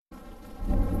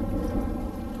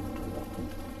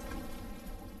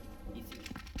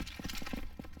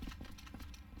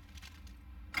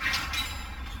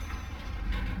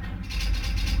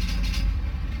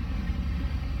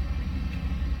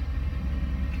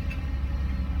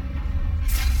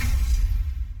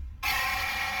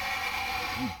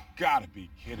gotta be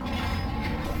kidding me.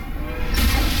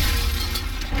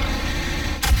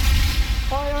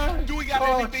 Fire! Do we got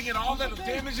anything at all that'll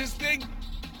damage this thing?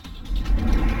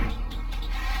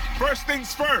 First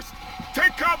things first,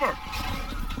 take cover!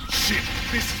 Shit,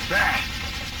 this is bad.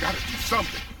 Gotta do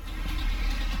something.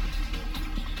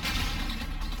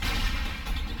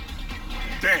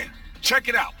 Dan, check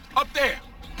it out. Up there.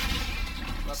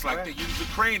 Looks like they used a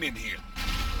crane in here.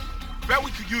 Bet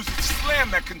we could use it to slam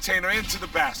that container into the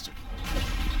bastard.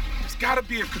 There's gotta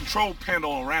be a control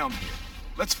panel around here.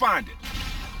 Let's find it.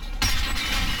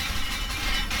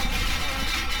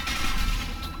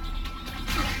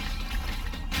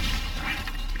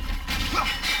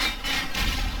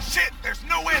 Shit, there's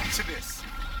no end to this.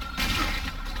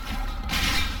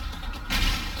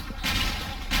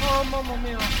 Oh, mamma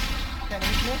mia. Can you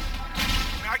hit me?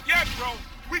 Not yet, bro.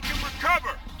 We can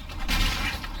recover.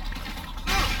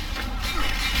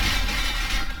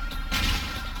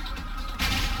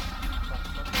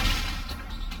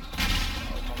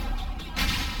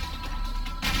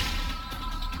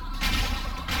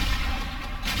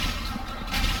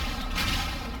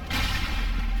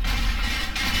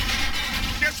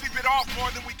 Guess we bit off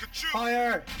more than we could chew.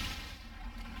 Fire!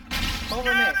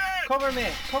 Cover me! Cover me!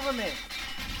 Cover me!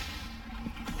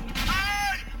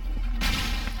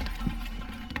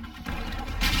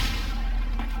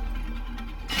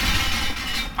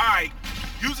 Alright,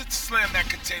 use it to slam that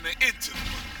container into the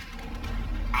book.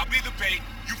 I'll be the bait,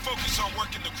 you focus on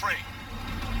working the crane.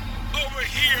 Over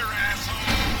here, asshole!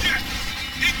 Yes!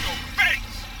 In your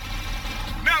face!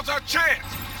 Now's our chance!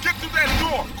 Get through that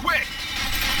door, quick!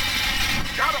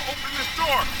 Gotta open this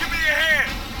door! Give me a hand!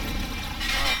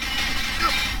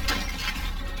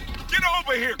 Get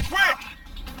over here, quick!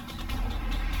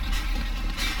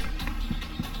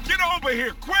 Get over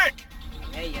here, quick!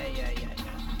 Yeah.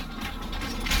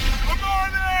 Come on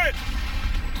in!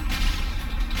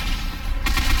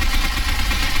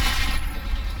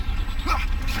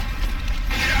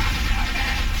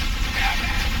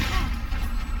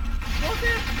 What's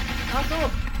it?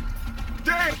 Asshole!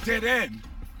 Damn, dead end.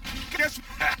 Guess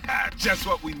just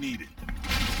what we needed.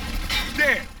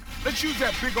 Dan, let's use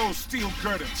that big old steel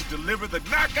girder to deliver the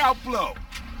knockout blow.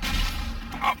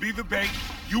 I'll be the bait.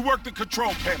 You work the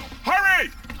control panel. Hurry!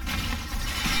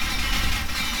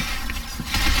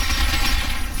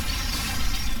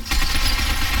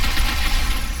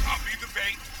 I'll be the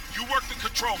bait. You work the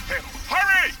control panel.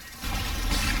 Hurry!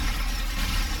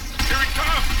 Here he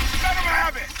comes. Let him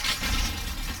have it.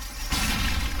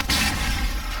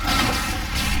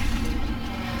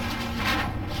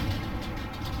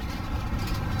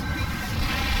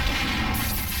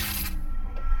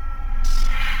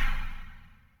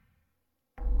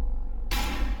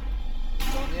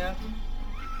 Sonia?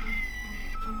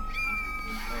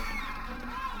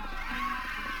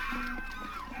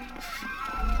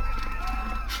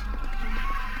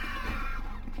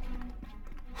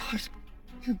 What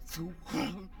in the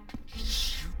world did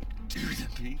you do to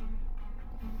me?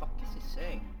 What the fuck is he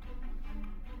saying?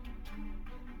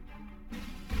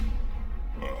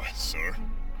 Sir?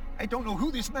 I don't know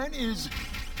who this man is.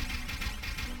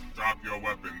 Drop your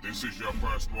weapon. This is your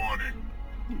first warning.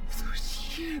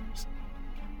 Those years.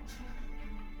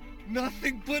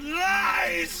 Nothing but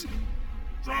lies!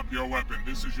 Drop your weapon.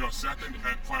 This is your second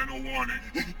and final warning.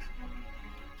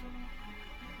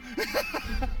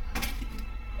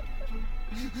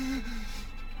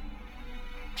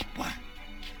 What?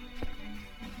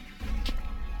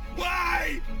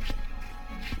 Why?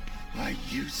 Why,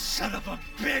 you son of a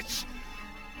bitch!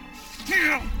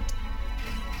 Damn!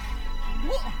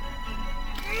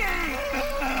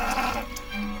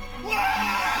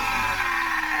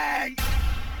 Why?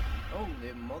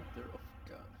 Holy mother of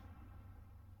God.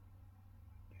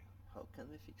 How can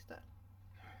we fix that?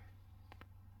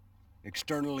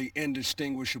 Externally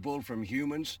indistinguishable from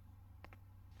humans?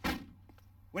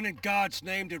 When in God's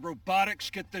name did robotics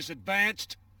get this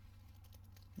advanced?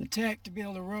 The tech to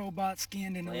build a robot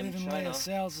skinned in a Blame living China. way of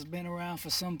cells has been around for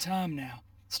some time now.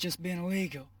 It's just been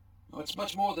illegal. Oh, it's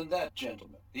much more than that,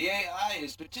 gentlemen. The AI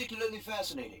is particularly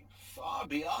fascinating, far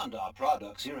beyond our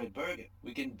products here at Bergen.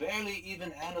 We can barely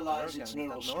even analyze Bergen, its is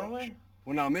neural that Norway? structure.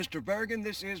 Well now, Mr. Bergen,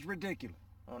 this is ridiculous.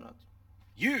 Or not?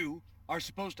 You are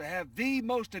supposed to have the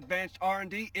most advanced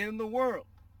R&D in the world.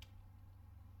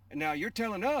 And now you're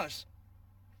telling us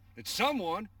that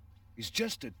someone is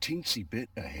just a teensy bit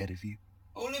ahead of you?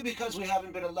 Only because we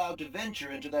haven't been allowed to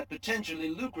venture into that potentially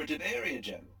lucrative area,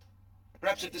 General.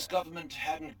 Perhaps if this government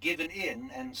hadn't given in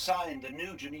and signed the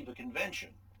new Geneva Convention,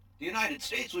 the United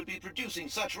States would be producing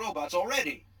such robots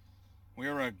already.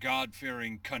 We're a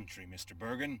God-fearing country, Mr.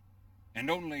 Bergen,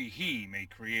 and only he may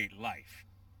create life.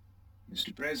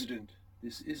 Mr. President,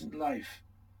 this isn't life.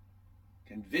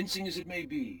 Convincing as it may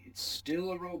be, it's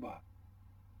still a robot.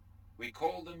 We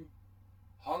call them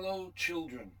hollow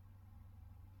children.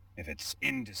 If it's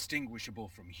indistinguishable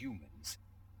from humans,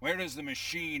 where does the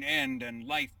machine end and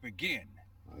life begin?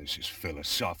 Oh, this is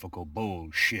philosophical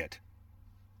bullshit.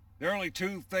 There are only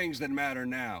two things that matter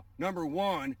now. Number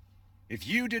one, if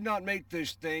you did not make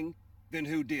this thing, then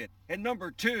who did? And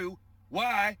number two,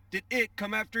 why did it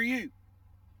come after you?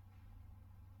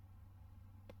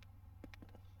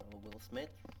 Will Smith.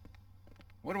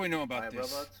 What do we know about By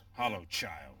this robots? hollow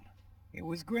child? It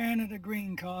was granted a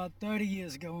green card 30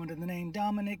 years ago under the name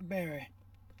Dominic Berry.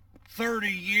 30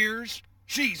 years?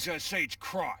 Jesus H.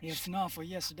 Christ! If not for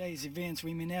yesterday's events,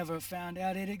 we may never have found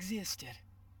out it existed.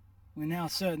 We're now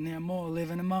certain there are more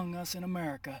living among us in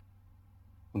America.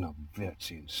 No,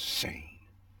 that's insane.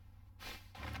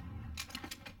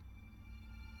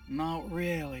 Not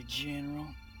really, General.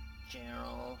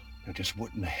 General. Now just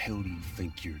what in the hell do you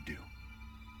think you're doing?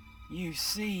 You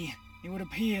see, it would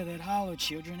appear that hollow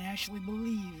children actually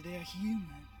believe they're human.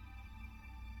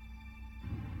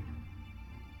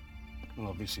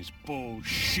 Oh, this is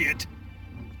bullshit.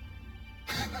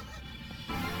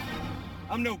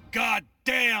 I'm no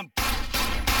goddamn...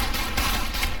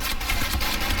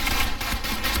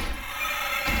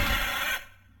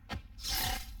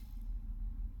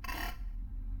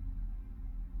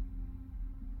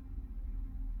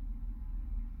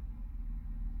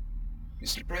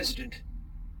 Mr. President,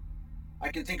 I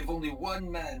can think of only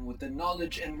one man with the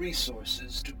knowledge and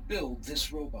resources to build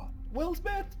this robot. Will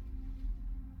Smith.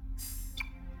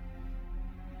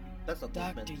 That's not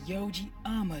Will Dr. Smith. Yoji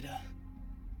Amada.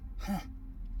 Huh.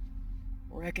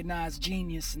 Recognized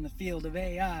genius in the field of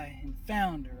AI and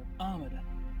founder of Amada,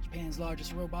 Japan's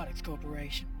largest robotics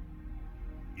corporation.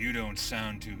 You don't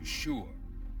sound too sure.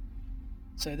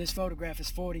 So this photograph is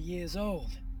 40 years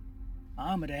old.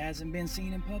 Amada hasn't been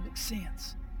seen in public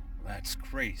since. That's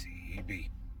crazy. He'd be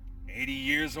 80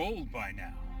 years old by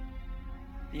now.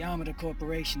 The Amada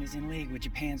Corporation is in league with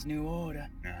Japan's New Order.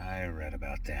 I read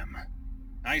about them.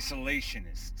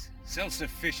 Isolationists.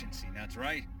 Self-sufficiency, that's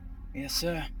right? Yes,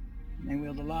 sir. They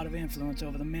wield a lot of influence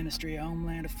over the Ministry of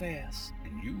Homeland Affairs.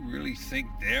 And you really think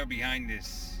they're behind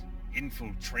this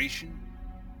infiltration?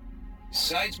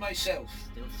 Besides myself,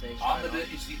 Still say Amada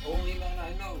Shylock. is the only man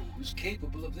I know who's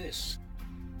capable of this.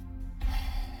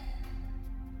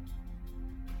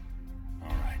 All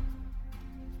right.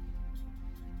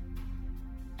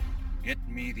 Get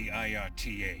me the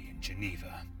IRTA in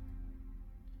Geneva.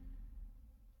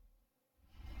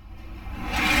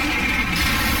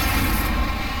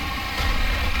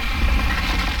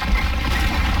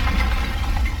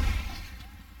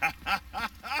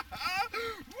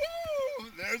 Woo!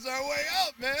 There's our way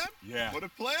out, man. Yeah. What a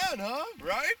plan, huh?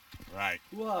 Right? Right.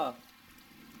 Wow.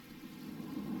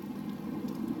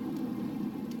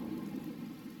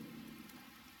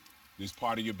 This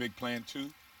part of your big plan too?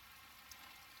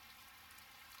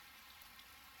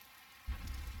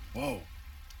 Whoa.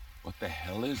 What the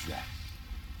hell is that?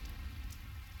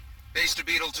 Base to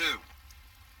Beetle 2.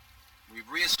 We've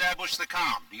re-established the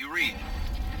comm. Do you read?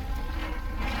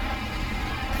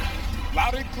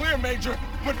 Loud and clear, Major,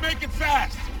 but make it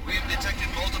fast! We have detected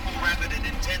multiple rapid and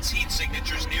intense heat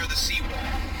signatures near the seawall.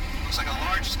 Looks like a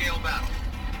large-scale battle.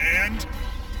 And?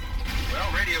 Well,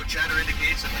 radio chatter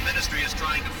indicates that the Ministry is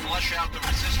trying to flush out the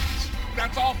resistance.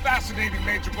 That's all fascinating,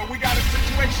 Major, but we got a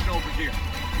situation over here.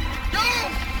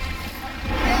 Go!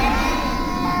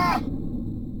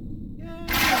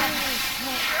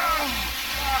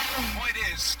 The point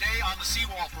is, stay on the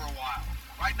seawall for a while.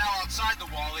 Right now, outside the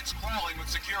wall, it's crawling with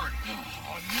security.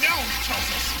 Oh, no, he tells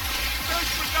us.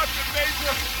 Thanks for nothing,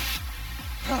 Major.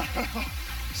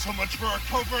 So much for our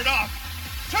covert op.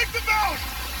 Take them out!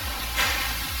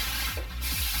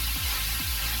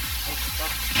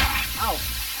 Ow.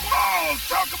 Whoa,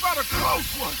 talk about a close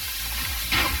one.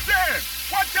 Dan,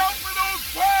 watch out for those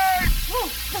planes!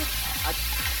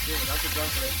 Dude, that's a drunk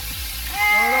for it. No!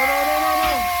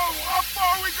 How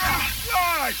far are we gonna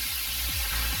slide?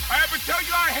 I ever tell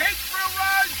you I hate thrill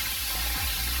rides?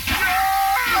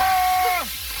 Yeah!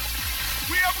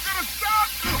 We ever gonna stop?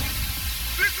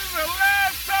 This is the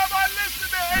last time I listen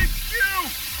to HQ!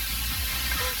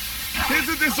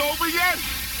 Isn't this over yet?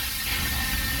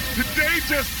 The day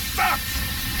just sucks!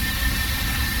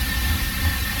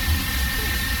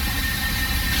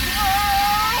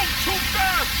 Whoa! Too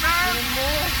fast, man!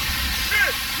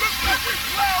 Shit! Looks like we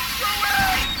plowed through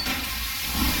it!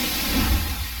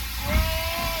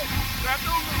 Whoa! That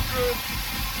don't look good.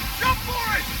 Jump for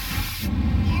it!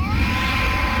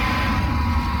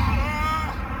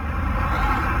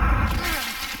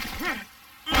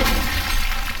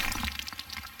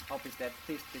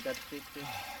 That's 50, that's 50.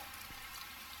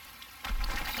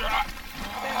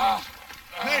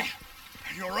 Hey,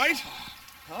 you all right?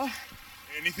 Huh?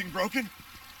 Anything broken?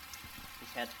 His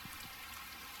head.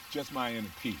 Just my inner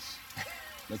peace.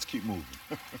 Let's keep moving.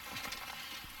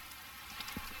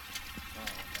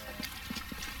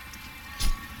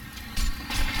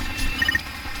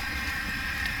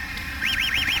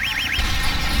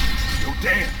 Yo,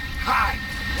 Dan, hi!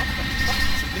 What the fuck?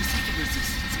 So this is the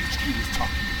resistance HQ was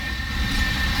talking about.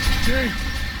 Damn!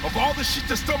 Of all the shit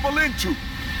to stumble into!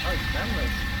 Oh, it's family.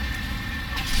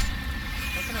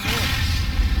 How can I move?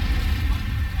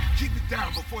 Keep it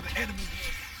down before the enemy...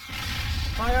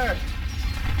 Fire!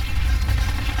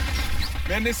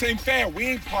 Man, this ain't fair. We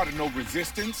ain't part of no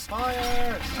resistance. Fire!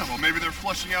 Yeah, well, maybe they're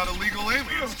flushing out illegal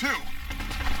aliens, too.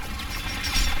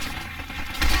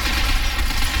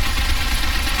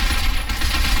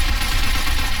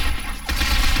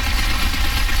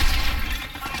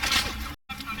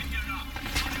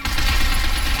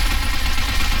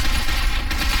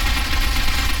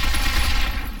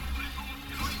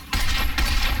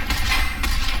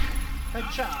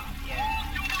 Headshot!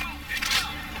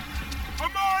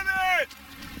 I'm on it!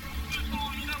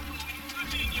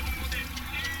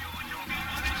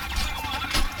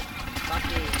 Fuck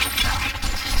you.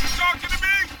 You talking to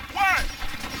me? What?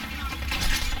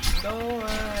 Don't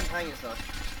hang yourself.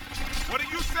 What are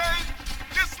you saying?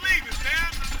 Just leave it,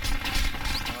 man.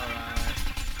 Alright.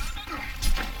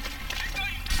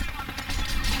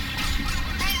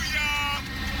 Booyah!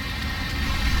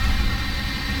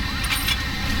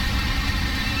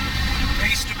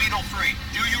 Base to Beetle 3.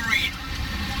 Do you read?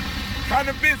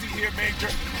 Kinda busy here, Major.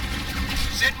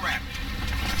 Sit rep.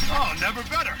 Oh, never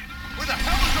better. Where the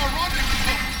hell is our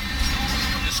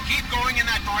rendezvous? Just keep going in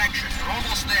that direction. You're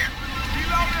almost there.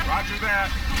 Reloading. Roger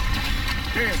that.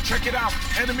 Dan, check it out.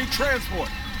 Enemy transport.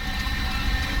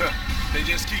 They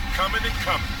just keep coming and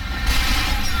coming.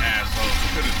 Assholes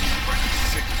could have been fucking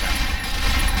sick of that.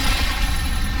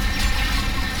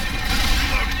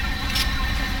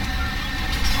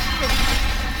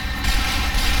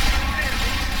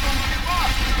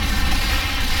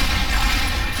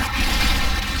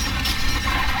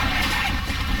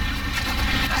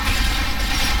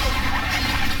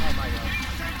 Oh my god.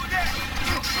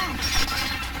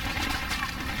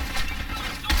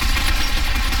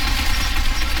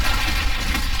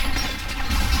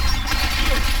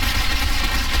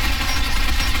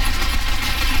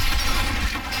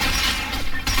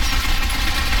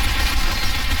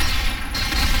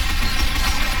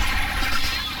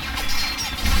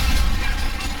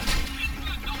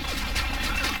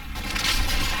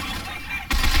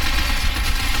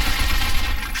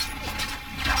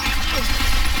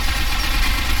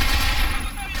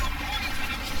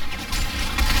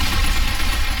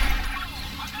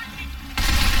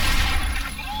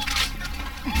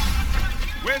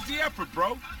 Where's the effort,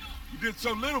 bro? You did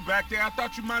so little back there, I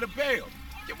thought you might have bailed.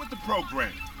 Get with the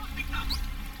program.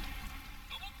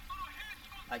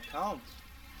 I can't.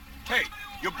 Hey,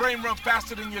 your brain run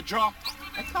faster than your jaw?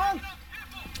 I can't!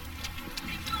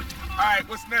 All right,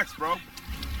 what's next, bro?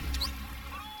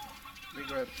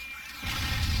 Regroup.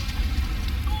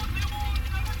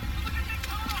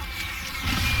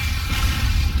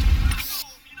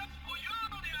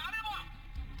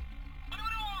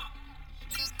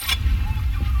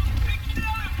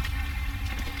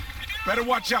 Better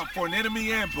watch out for an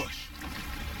enemy ambush.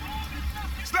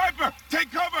 Sniper,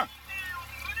 take cover!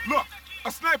 Look,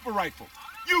 a sniper rifle.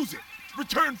 Use it.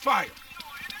 Return fire.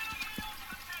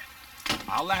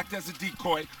 I'll act as a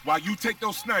decoy while you take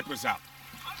those snipers out.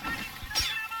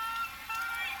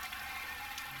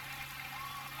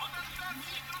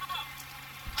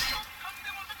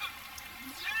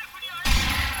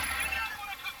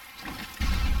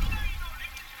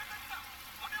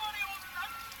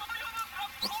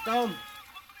 It's down!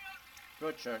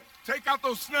 Roger. Take out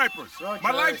those snipers. Roger.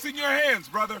 My life's in your hands,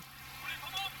 brother.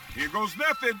 Here goes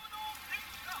nothing.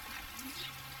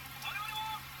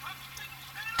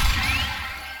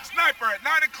 Sniper at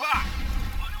 9 o'clock.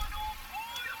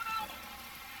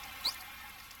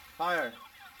 Fire.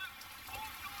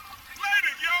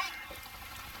 Later, yo.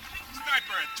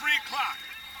 Sniper at 3 o'clock.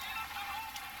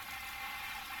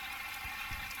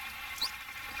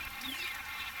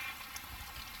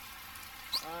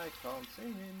 I can't see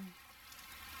him.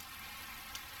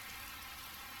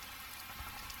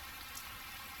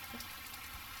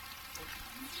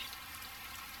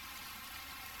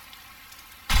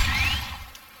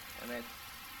 Damn it.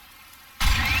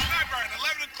 Sniper at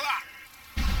 11 o'clock.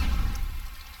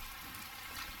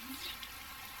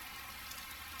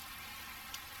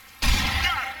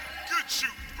 Got it. Good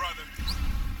shooting, brother.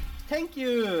 Thank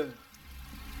you!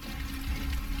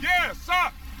 Yeah,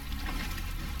 sir!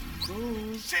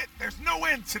 Good. Shit, there's no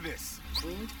end to this!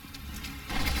 Good.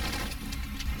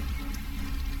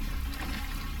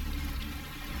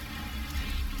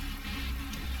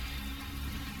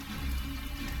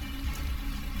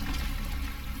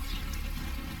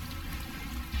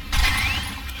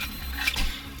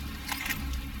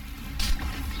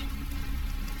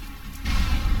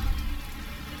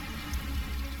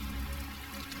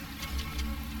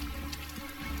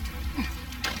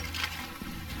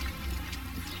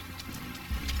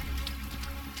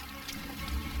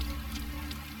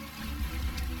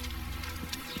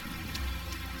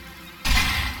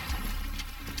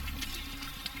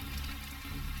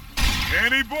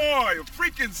 Danny boy, a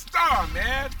freaking star,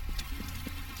 man!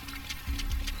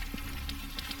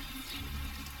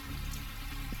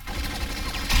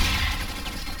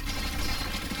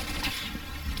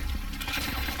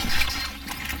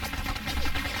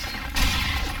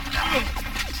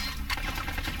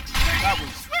 That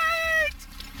was sweet!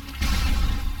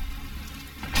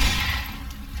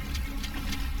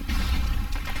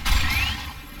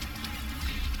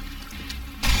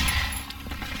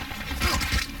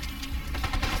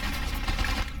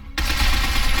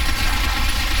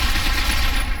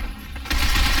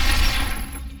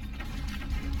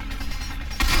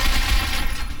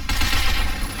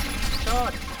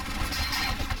 Shot.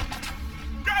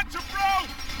 Gotcha, bro!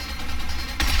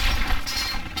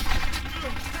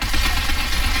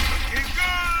 Looking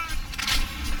good!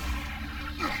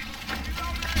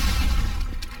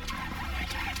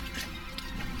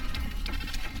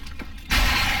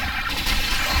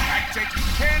 Like taking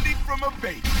candy from a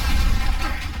baby.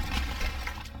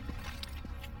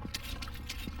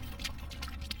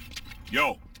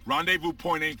 Yo, rendezvous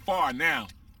point ain't far now.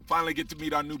 Finally get to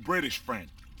meet our new British friend.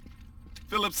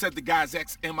 Philip said the guy's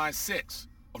ex-MI6.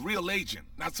 A real agent,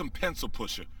 not some pencil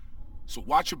pusher. So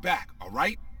watch your back, all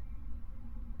right?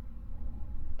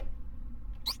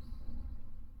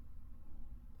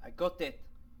 I got it.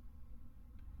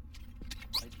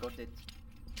 I got it.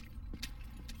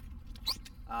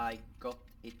 I got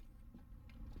it.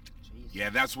 Jeez. Yeah,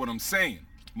 that's what I'm saying.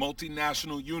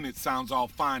 Multinational unit sounds all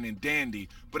fine and dandy,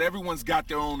 but everyone's got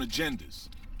their own agendas.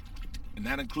 And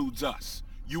that includes us.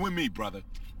 You and me, brother.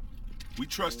 We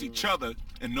trust each other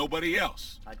and nobody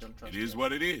else. I don't trust It is you.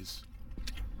 what it is.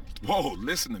 Whoa,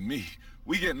 listen to me.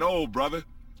 We getting old, brother.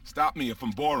 Stop me if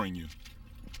I'm boring you.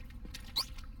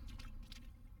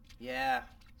 Yeah.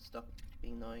 Stop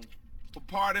being annoying. But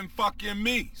pardon fucking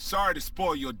me. Sorry to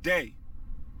spoil your day.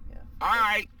 Yeah. All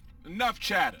right, enough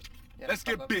chatter. Yeah, Let's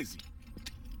fuck get off. busy.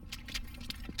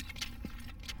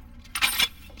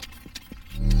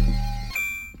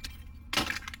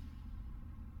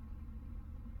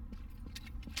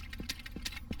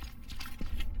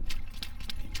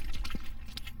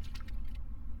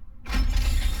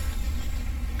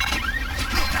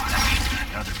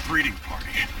 Another breeding party.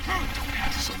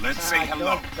 So let's say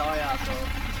hello. Don't die, asshole.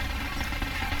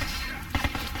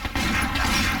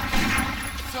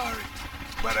 Sorry,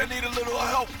 but I need a little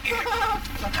help.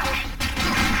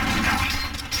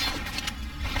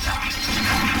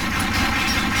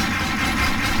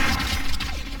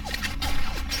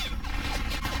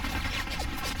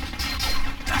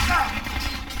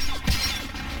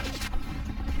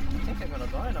 I think I'm gonna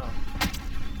die now.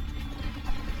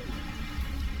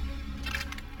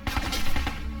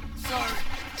 Sorry,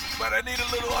 but I need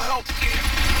a little help.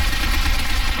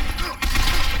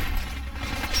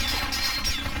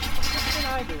 What can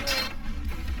I do here?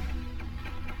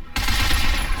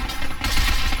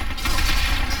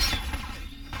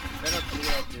 Better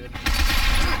clear out,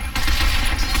 dude.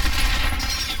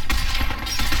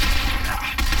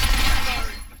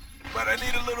 Sorry, but I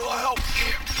need a little help.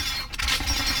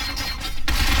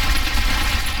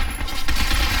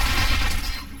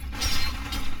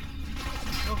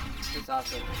 Oh, this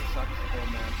asshole sucks.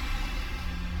 Oh man.